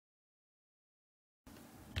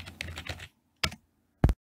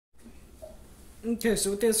Okay, so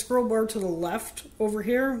with that scroll bar to the left over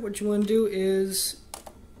here, what you want to do is,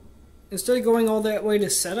 instead of going all that way to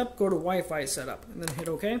setup, go to Wi-Fi setup and then hit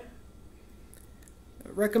OK.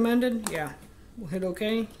 Recommended? Yeah. We'll hit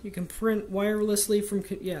OK. You can print wirelessly from,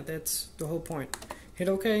 yeah, that's the whole point. Hit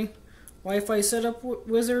OK. Wi-Fi setup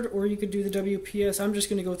wizard, or you could do the WPS. I'm just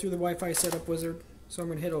going to go through the Wi-Fi setup wizard, so I'm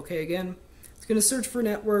going to hit OK again. It's going to search for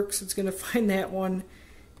networks. It's going to find that one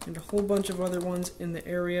and a whole bunch of other ones in the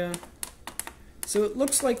area. So it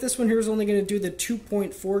looks like this one here is only going to do the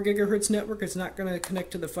 2.4 gigahertz network. It's not going to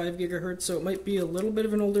connect to the 5 gigahertz, so it might be a little bit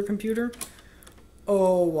of an older computer.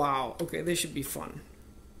 Oh, wow. Okay, they should be fun.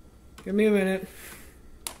 Give me a minute.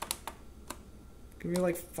 Give me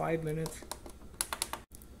like 5 minutes.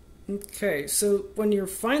 Okay, so when you're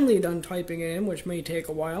finally done typing it in, which may take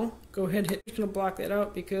a while, go ahead and hit. I'm going to block that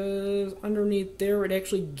out because underneath there it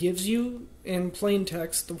actually gives you, in plain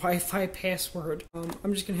text, the Wi-Fi password.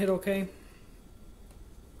 I'm just going to hit OK.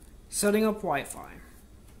 Setting up Wi-Fi.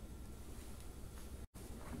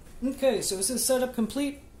 Okay, so this is setup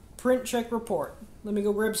complete. Print, check, report. Let me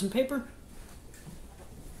go grab some paper.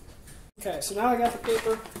 Okay, so now I got the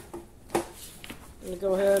paper. I'm going to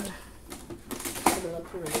go ahead, put it up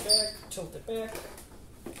here in the back, tilt it back.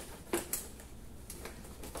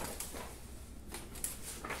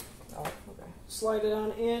 Oh, okay. Slide it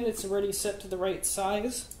on in. It's already set to the right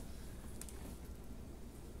size.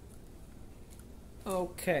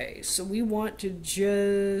 Okay, so we want to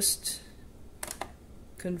just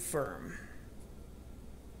confirm.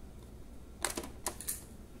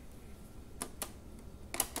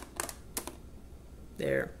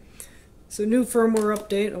 There. So new firmware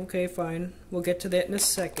update. Okay, fine. We'll get to that in a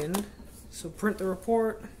second. So print the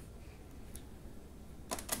report.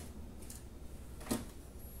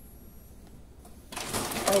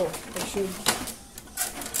 Oh, I should...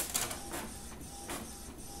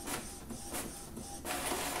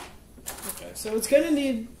 So it's going to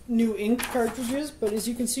need new ink cartridges, but as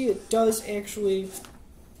you can see, it does actually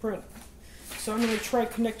print. So I'm going to try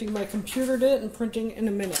connecting my computer to it and printing in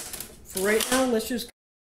a minute. For right now, let's just